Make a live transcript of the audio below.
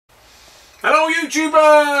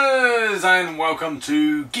YouTubers, and welcome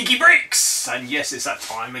to Geeky Bricks. And yes, it's that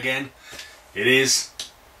time again. It is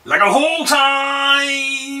Lego haul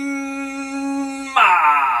time.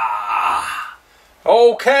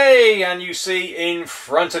 Okay, and you see in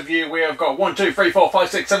front of you we have got 1, 2, 3, 4, 5,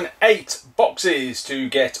 6, 7, 8 boxes to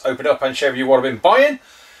get opened up and share with you what I've been buying.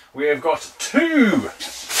 We have got two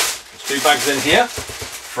bags in here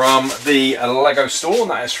from the Lego store,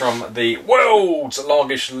 and that is from the world's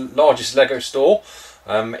largest Lego store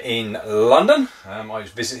in London. I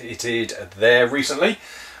visited there recently.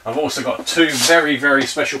 I've also got two very, very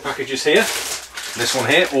special packages here. This one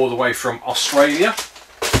here, all the way from Australia.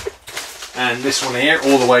 And this one here,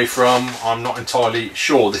 all the way from, I'm not entirely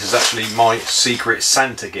sure, this is actually my secret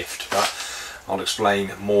Santa gift, but I'll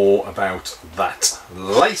explain more about that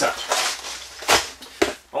later.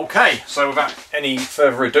 Okay, so without any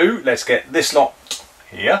further ado, let's get this lot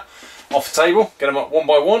here off the table, get them up one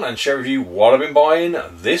by one and share with you what I've been buying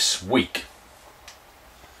this week.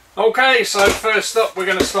 Okay, so first up we're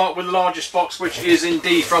going to start with the largest box, which is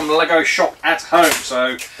indeed from Lego Shop at Home.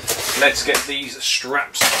 So let's get these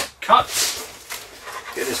straps cut,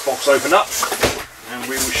 get this box open up, and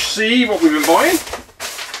we will see what we've been buying.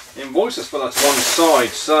 Invoice, let's put that to one side.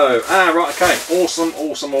 So, right, okay, awesome.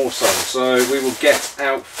 So we will get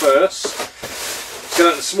out first. Let's get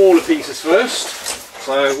out the smaller pieces first.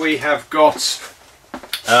 So we have got this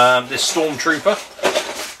Stormtrooper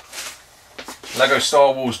Lego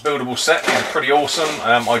Star Wars buildable set. These are pretty awesome.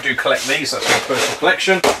 I do collect these, that's my personal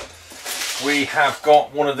collection. We have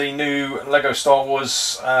got one of the new Lego Star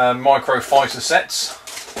Wars Microfighter sets.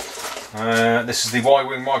 This is the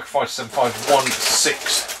Y-Wing Microfighter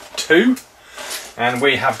 75162, and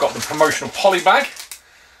we have got the promotional poly bag,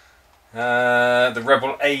 the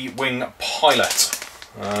Rebel A-Wing Pilot,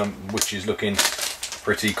 which is looking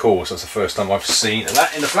pretty cool. So that's the first time I've seen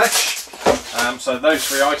that in the flesh. So those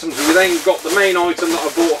three items. We then got the main item that I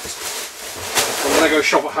bought from Lego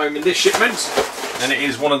Shop at Home in this shipment, and it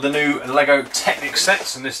is one of the new Lego Technic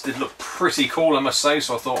sets, and this did look pretty cool, I must say,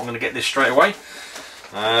 so I thought I'm going to get this straight away.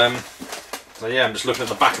 So yeah, I'm just looking at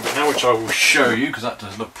the back of it now, which I will show you, because that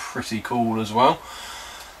does look pretty cool as well.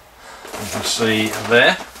 You can see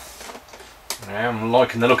there. I'm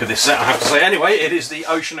liking the look of this set, I have to say. Anyway, it is the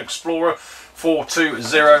Ocean Explorer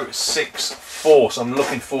 42064, so I'm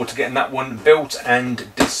looking forward to getting that one built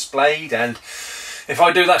and displayed, and if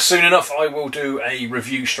I do that soon enough, I will do a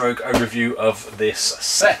review overview of this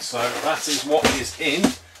set. So that is what is in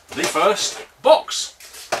the first box.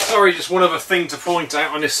 Sorry, just one other thing to point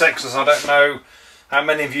out on this set, because I don't know how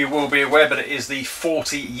many of you will be aware, but it is the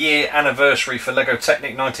 40-year anniversary for Lego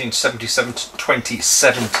Technic 1977 to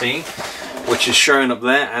 2017, which is shown up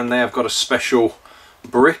there, and they have got a special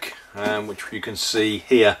brick, which you can see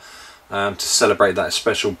here, to celebrate that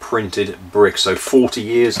special printed brick. So 40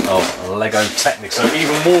 years of Lego Technic, so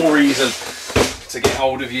even more reason to get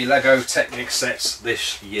hold of your Lego Technic sets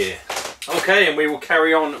this year. Okay, and we will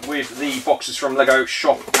carry on with the boxes from Lego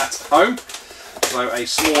Shop at Home. So a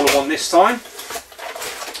smaller one this time,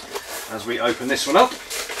 as we open this one up.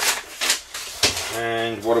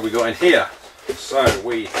 And what have we got in here? So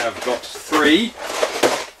we have got three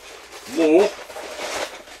more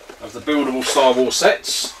of the buildable Star Wars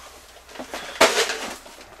sets.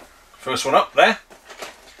 First one up there,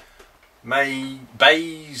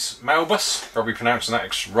 Baze Malbus, probably pronouncing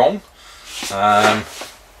that wrong.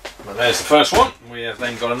 But there's the first one. We have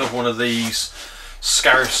then got another one of these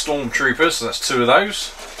Scarif Stormtroopers, so that's two of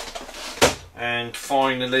those. And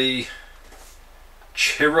finally,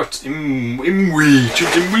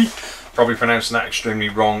 Chirrut-Imwe, probably pronouncing that extremely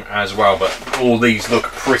wrong as well, but all these look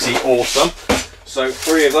pretty awesome. So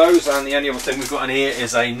three of those, and the only other thing we've got in here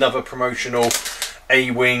is another promotional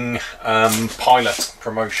A-Wing Pilot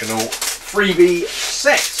promotional freebie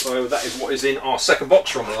set. So that is what is in our second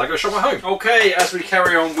box from Lego Shop at Home. Okay, as we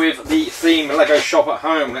carry on with the theme Lego Shop at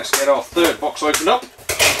Home, let's get our third box opened up.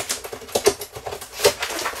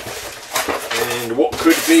 And what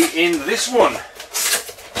could be in this one?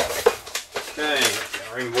 Okay, get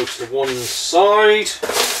our invoice to one side.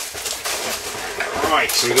 Right,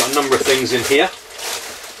 so we've got a number of things in here.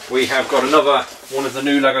 We have got another one of the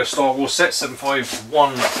new Lego Star Wars sets,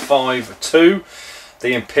 75152,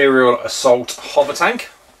 the Imperial Assault Hover Tank.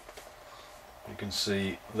 You can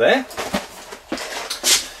see there.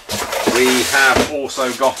 We have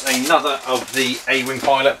also got another of the A-Wing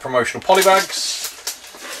Pilot promotional polybags,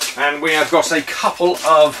 and we have got a couple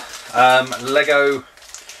of Lego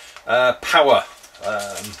power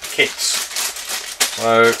kits.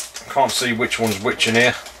 So can't see which one's which in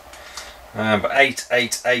here, but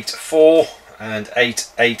 8884 and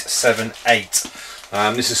 8878.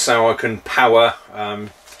 This is how I can power, I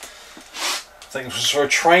think this was for a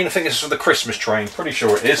train, I think this is for the Christmas train, pretty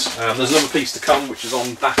sure it is. There's another piece to come which is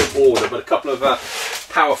on that order, but a couple of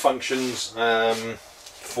power functions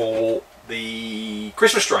for the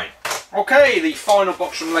Christmas train. Okay, the final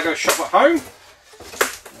box from Lego Shop at Home.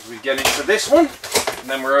 As we get into this one, and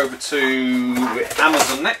then we're over to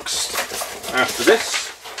Amazon next after this.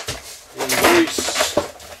 Invoice.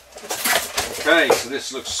 Okay, so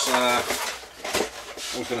this looks, I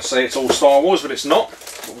was going to say it's all Star Wars, but it's not.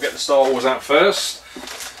 But we'll get the Star Wars out first.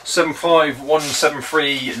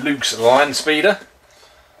 75173 Luke's Land Speeder.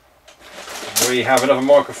 We have another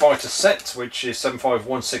microfighter set, which is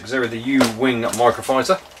 75160, the U-Wing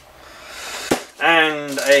microfighter.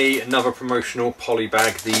 And another promotional poly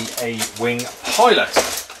bag, the A-Wing Pilot.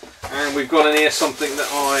 And we've got in here something that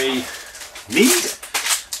I need.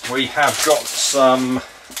 We have got some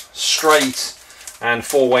straight and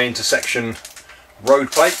four-way intersection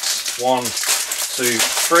road plates. 1, 2,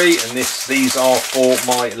 3, and these are for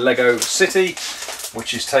my Lego City,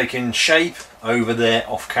 which is taking shape over there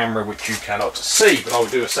off camera, which you cannot see, but I'll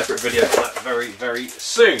do a separate video for that very, very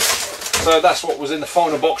soon. So that's what was in the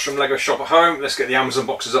final box from Lego Shop at Home. Let's get the Amazon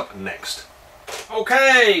boxes up next.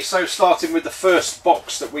 Okay, so starting with the first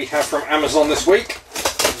box that we have from Amazon this week.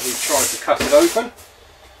 We try to cut it open.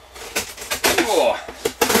 Oh.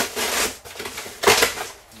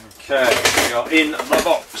 Okay, we are in the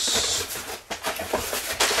box.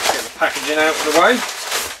 Get the packaging out of the way.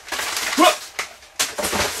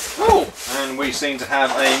 Oh, and we seem to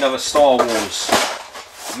have another Star Wars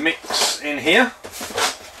mix in here.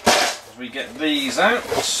 As we get these out,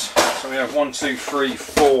 so we have 1, 2, 3,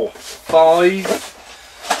 4, 5.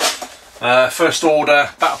 First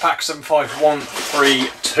order Battle Pack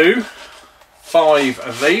 75132. 5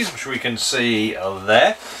 of these, which we can see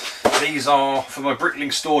there. These are for my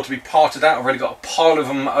brickling store to be parted out. I've already got a pile of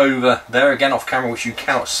them over there, again off camera, which you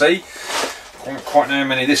cannot see. I don't quite know how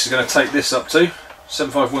many this is going to take this up to.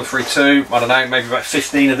 75132, I don't know, maybe about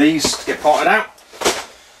 15 of these to get parted out.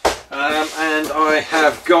 And I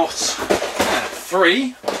have got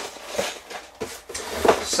 3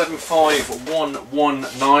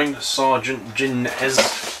 75119 Sergeant Jin Ez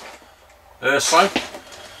Urso.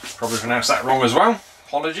 Probably pronounced that wrong as well.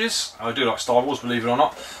 Apologies. I do like Star Wars, believe it or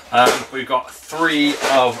not. We've got 3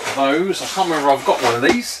 of those. I can't remember if I've got one of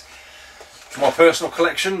these for my personal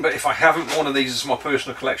collection, but if I haven't, one of these is my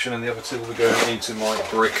personal collection and the other 2 will be going into my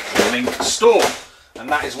brick link store. And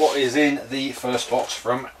that is what is in the first box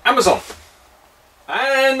from Amazon.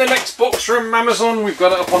 And the next box from Amazon, we've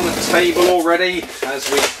got it up on the table already as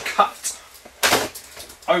we cut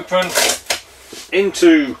open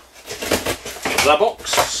into the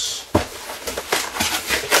box.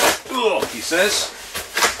 Ugh, he says.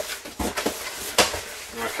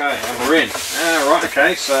 Okay, and we're in. Right,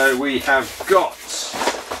 okay, so we have got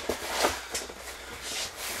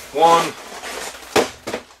 1,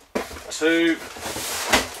 2,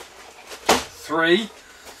 3,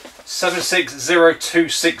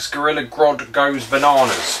 76026 Gorilla Grodd Goes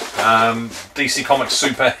Bananas. DC Comics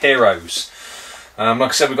superheroes. Like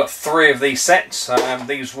I said, we've got 3 of these sets.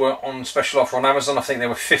 These were on special offer on Amazon. I think they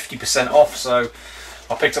were 50% off, so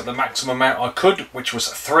I picked up the maximum amount I could, which was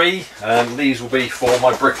 3. These will be for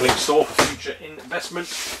my bricklink store for future investment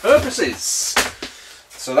purposes.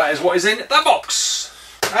 So that is what is in that box.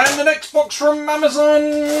 And the next box from Amazon.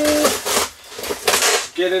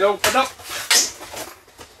 Get it opened up.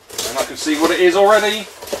 And I can see what it is already.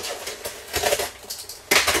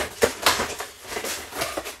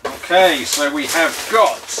 Okay, so we have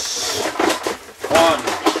got 1,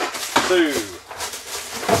 2,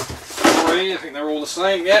 3, I think they're all the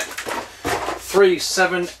same, yet.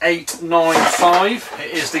 37895.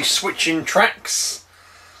 It is the switching tracks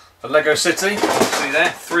for Lego City. You can see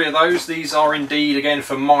there, 3 of those. These are indeed, again,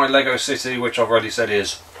 for my Lego City, which I've already said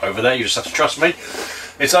is over there. You just have to trust me.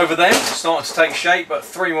 It's over there, it's starting to take shape, but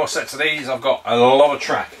 3 more sets of these. I've got a lot of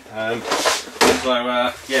track. Yeah,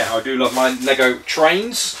 I do love my Lego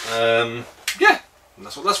trains. Yeah,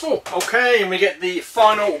 that's what that's for. Okay, and we get the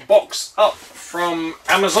final box up from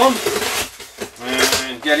Amazon.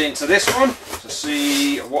 And get into this one to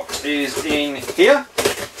see what is in here.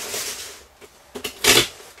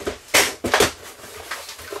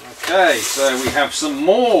 Okay, so we have some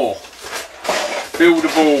more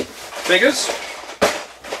buildable figures.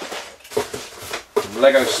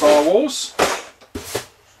 Lego Star Wars.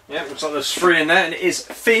 Yeah, looks like there's 3 in there, and it is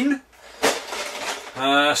Finn.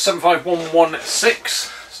 75116.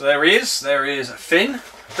 So there he is. There is Finn.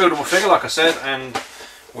 Buildable figure, like I said, and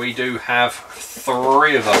we do have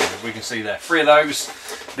 3 of those, as we can see there. 3 of those.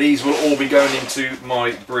 These will all be going into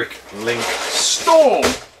my Brick Link store.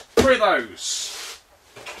 3 of those.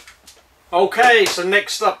 Okay, so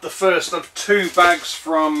next up, the first of 2 bags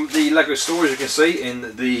from the Lego store, as you can see,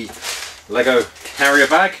 in the Lego carrier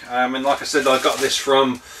bag. And like I said, I got this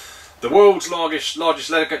from the world's largest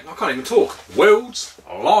Lego, I can't even talk, world's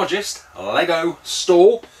largest Lego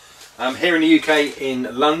store here in the UK, in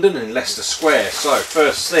London, in Leicester Square. So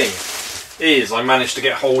first thing is I managed to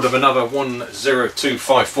get hold of another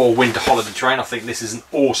 10254 winter holiday train. I think this is an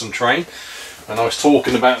awesome train, and I was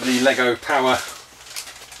talking about the Lego power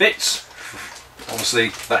bits. Obviously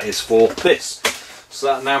that is for this, so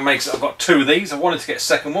that now makes it, I've got 2 of these. I wanted to get a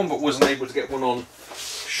second one but wasn't able to get one on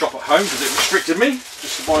shop at home because it restricted me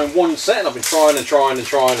just to buying 1 set, and I've been trying,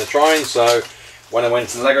 so when I went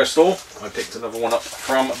to the Lego store I picked another one up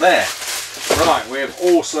from there. Right, we have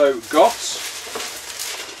also got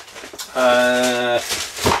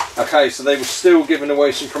okay, so they were still giving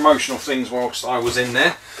away some promotional things whilst I was in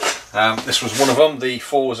there. This was one of them, the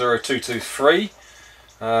 40223,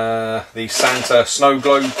 the Santa snow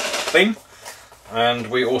globe thing, and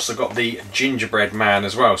we also got the gingerbread man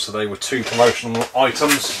as well. So they were 2 promotional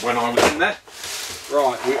items when I was in there.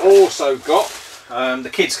 Right, we also got, the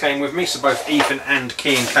kids came with me, so both Ethan and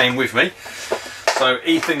Kian came with me. So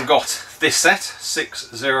Ethan got this set,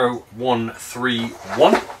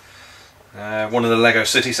 60131. One of the Lego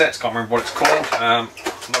City sets, can't remember what it's called. I'm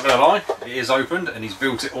not going to lie, it is opened and he's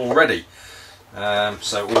built it already.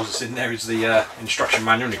 So all that's in there is the instruction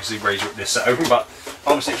manual, and you can see where he's ripped this set open, but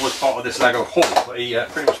obviously it was part of this Lego haul. But he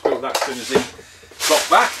pretty much built that as soon as he got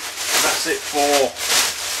back. And that's it for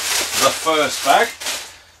the first bag.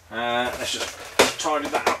 Let's just tidy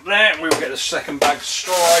that up there and we'll get the second bag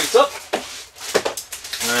straight up.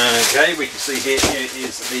 Okay, we can see here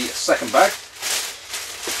is the second bag.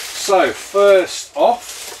 So first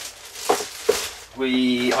off,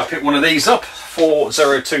 I picked one of these up,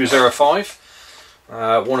 40205.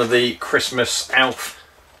 One of the Christmas Elf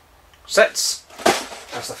sets.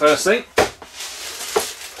 That's the first thing.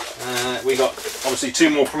 We got obviously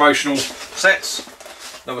 2 more promotional sets,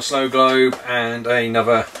 another snow globe and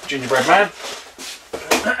another gingerbread man.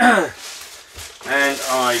 And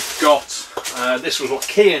I got, this was what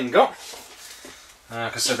Kian got,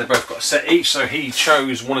 because I said they both got a set each, so he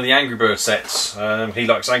chose one of the Angry Bird sets. He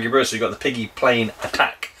likes Angry Birds, so he got the Piggy Plane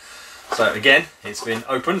Attack. So again, it's been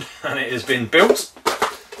opened and it has been built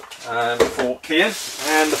for Kian.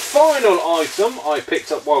 And the final item I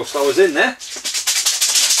picked up whilst I was in there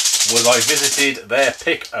was I visited their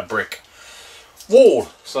Pick-a-Brick wall.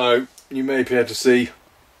 So you may be able to see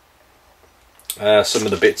some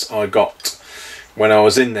of the bits I got when I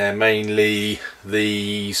was in there, mainly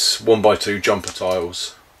these 1x2 jumper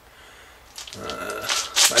tiles.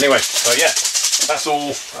 Anyway, so yeah, that's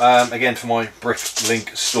all again for my Brick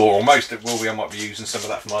Link store, or most of it will be. I might be using some of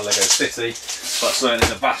that for my Lego City, but certainly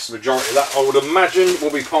the vast majority of that I would imagine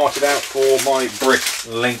will be parted out for my Brick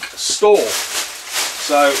Link store.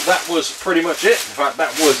 So that was pretty much it. In fact,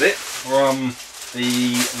 that was it from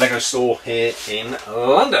the Lego store here in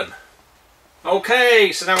London.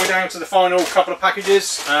 Okay, so now we're down to the final couple of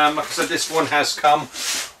packages. Like I said, this one has come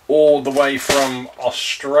all the way from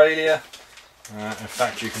Australia. In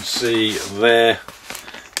fact, you can see there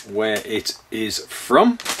where it is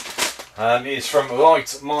from. It is from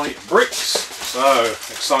Light My Bricks. So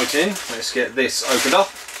exciting. Let's get this opened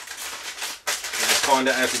up. Let's find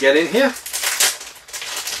out how to get in here.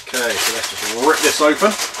 Okay, so let's just rip this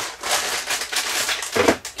open.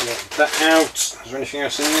 Get that out. Is there anything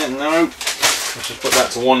else in there? No. Let's just put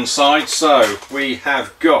that to one side. So we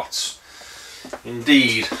have got,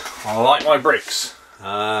 indeed, Light My Bricks.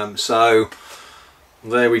 So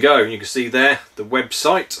there we go. You can see there the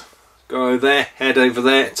website. Go there, head over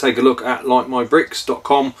there, take a look at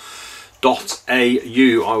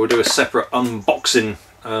lightmybricks.com.au. I will do a separate unboxing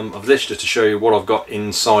of this just to show you what I've got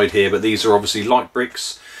inside here. But these are obviously light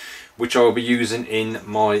bricks, which I will be using in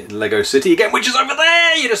my Lego City again, which is over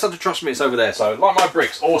there. You just have to trust me, it's over there. So Light My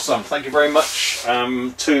Bricks, awesome. Thank you very much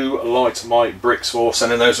to Light My Bricks for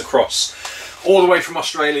sending those across all the way from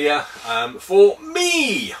Australia for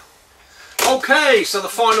me. Okay, so the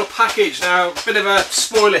final package. Now, a bit of a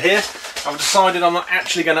spoiler here. I've decided I'm not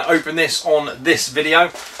actually going to open this on this video.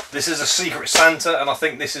 This is a Secret Santa, and I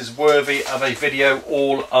think this is worthy of a video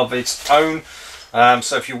all of its own.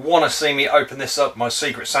 So if you want to see me open this up, my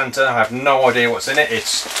Secret Santa, I have no idea what's in it.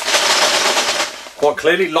 It's quite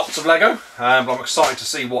clearly lots of Lego, but I'm excited to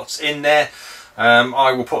see what's in there.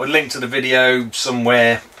 I will put a link to the video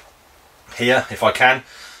somewhere here if I can.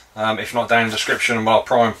 If not, down in the description, and I'll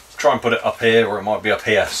try try and put it up here, or it might be up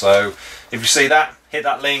here. So if you see that, hit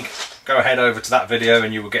that link, go ahead over to that video,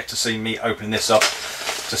 and you will get to see me opening this up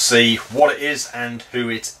to see what it is and who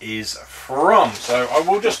it is from. So I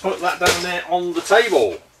will just put that down there on the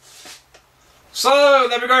table. So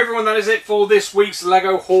there we go, everyone. That is it for this week's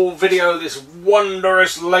Lego haul video. This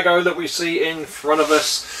wondrous Lego that we see in front of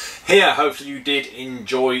us here. Hopefully you did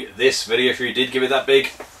enjoy this video. If you did, give it that big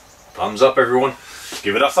thumbs up, everyone.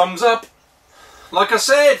 Give it a thumbs up. Like I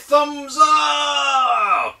said, thumbs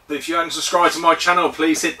up! If you haven't subscribed to my channel,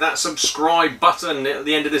 please hit that subscribe button. At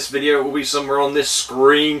the end of this video, it will be somewhere on this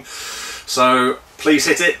screen. So please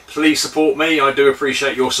hit it. Please support me. I do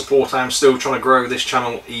appreciate your support. I'm still trying to grow this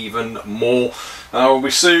channel even more. We'll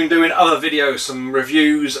be soon doing other videos, some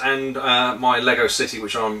reviews, and my Lego City,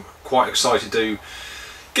 which I'm quite excited to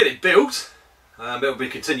get it built. It'll be a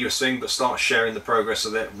continuous thing, but start sharing the progress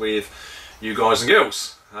of it with you guys and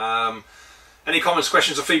girls. Any comments,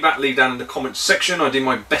 questions or feedback, leave down in the comments section. I do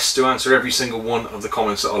my best to answer every single one of the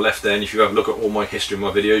comments that are left there, and if you have a look at all my history of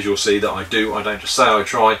my videos, you'll see that I do. I don't just say I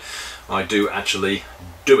try, I do actually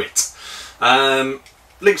do it.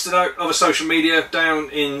 Links to other social media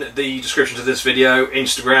down in the description to this video.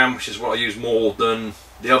 Instagram, which is what I use more than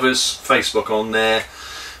the others. Facebook on there.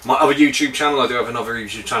 My other YouTube channel, I do have another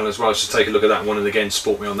YouTube channel as well, so take a look at that one, and again,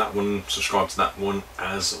 support me on that one, subscribe to that one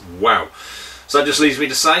as well. So that just leaves me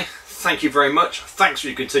to say thank you very much. Thanks for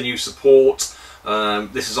your continued support.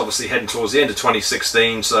 This is obviously heading towards the end of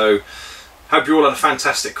 2016, so hope you all had a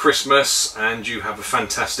fantastic Christmas and you have a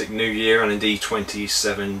fantastic New Year, and indeed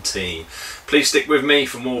 2017. Please stick with me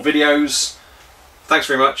for more videos. Thanks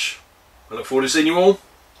very much. I look forward to seeing you all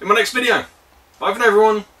in my next video. Bye for now,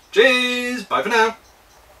 everyone. Cheers. Bye for now.